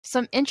So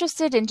I'm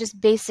interested in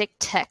just basic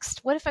text.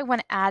 What if I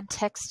want to add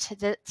text to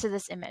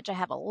this image? I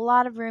have a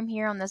lot of room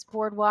here on this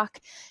boardwalk,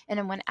 and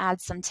I want to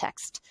add some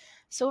text.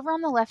 So over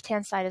on the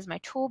left-hand side is my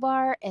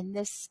toolbar, and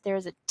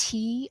there's a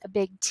T, a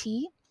big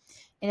T.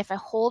 And if I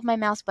hold my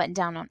mouse button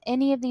down on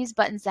any of these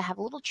buttons that have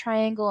a little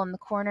triangle in the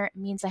corner, it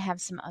means I have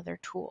some other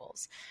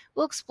tools.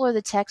 We'll explore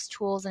the text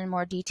tools in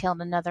more detail in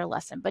another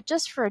lesson, but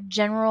just for a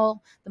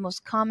general, the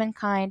most common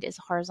kind is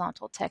a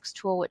horizontal text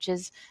tool, which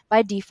is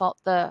by default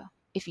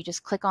if you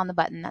just click on the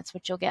button, that's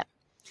what you'll get.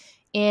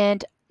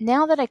 And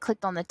now that I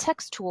clicked on the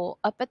text tool,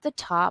 up at the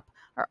top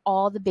are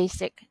all the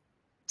basic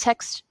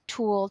text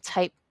tool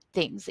type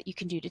things that you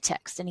can do to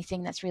text,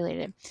 anything that's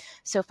related.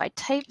 So if I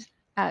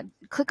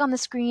click on the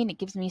screen, it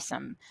gives me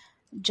some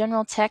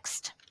general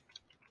text.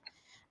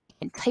 I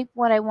can type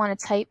what I want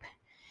to type.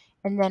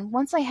 And then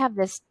once I have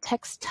this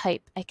text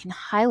type, I can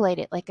highlight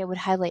it like I would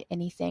highlight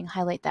anything,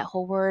 highlight that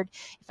whole word.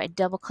 If I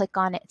double click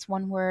on it, it's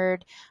one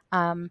word.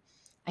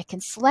 I can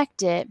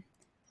select it.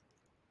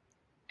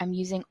 I'm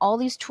using all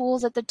these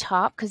tools at the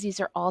top because these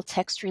are all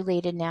text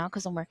related now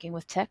because I'm working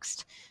with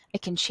text. I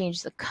can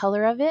change the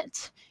color of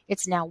it.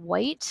 It's now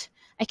white.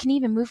 I can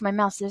even move my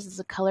mouse. This is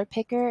a color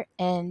picker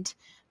and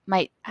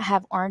might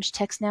have orange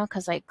text now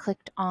because I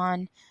clicked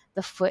on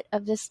the foot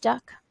of this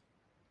duck.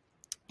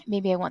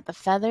 Maybe I want the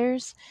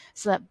feathers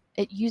so that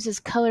it uses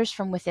colors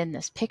from within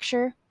this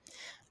picture.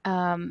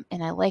 And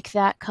I like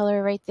that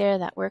color right there.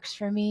 That works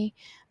for me.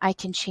 I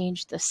can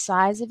change the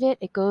size of it.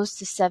 It goes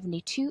to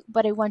 72,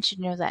 but I want you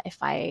to know that if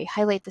I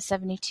highlight the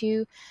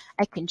 72,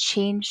 I can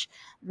change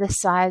the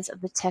size of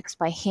the text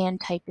by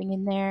hand typing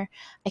in there.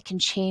 I can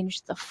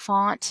change the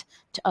font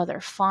to other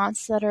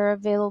fonts that are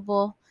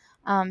available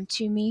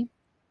to me.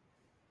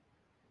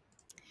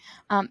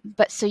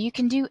 But so you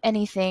can do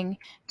anything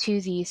to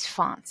these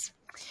fonts.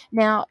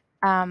 Now,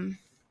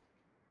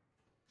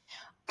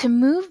 to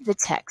move the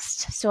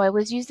text, so I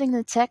was using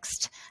the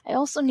text, I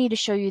also need to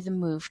show you the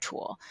move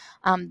tool.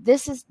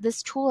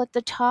 This tool at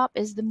the top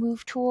is the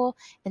move tool,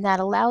 and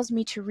that allows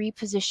me to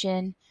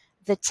reposition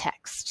the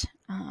text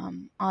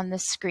on the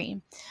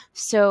screen.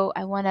 So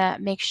I want to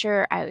make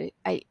sure I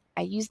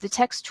use the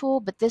text tool,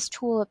 but this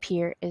tool up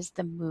here is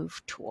the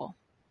move tool.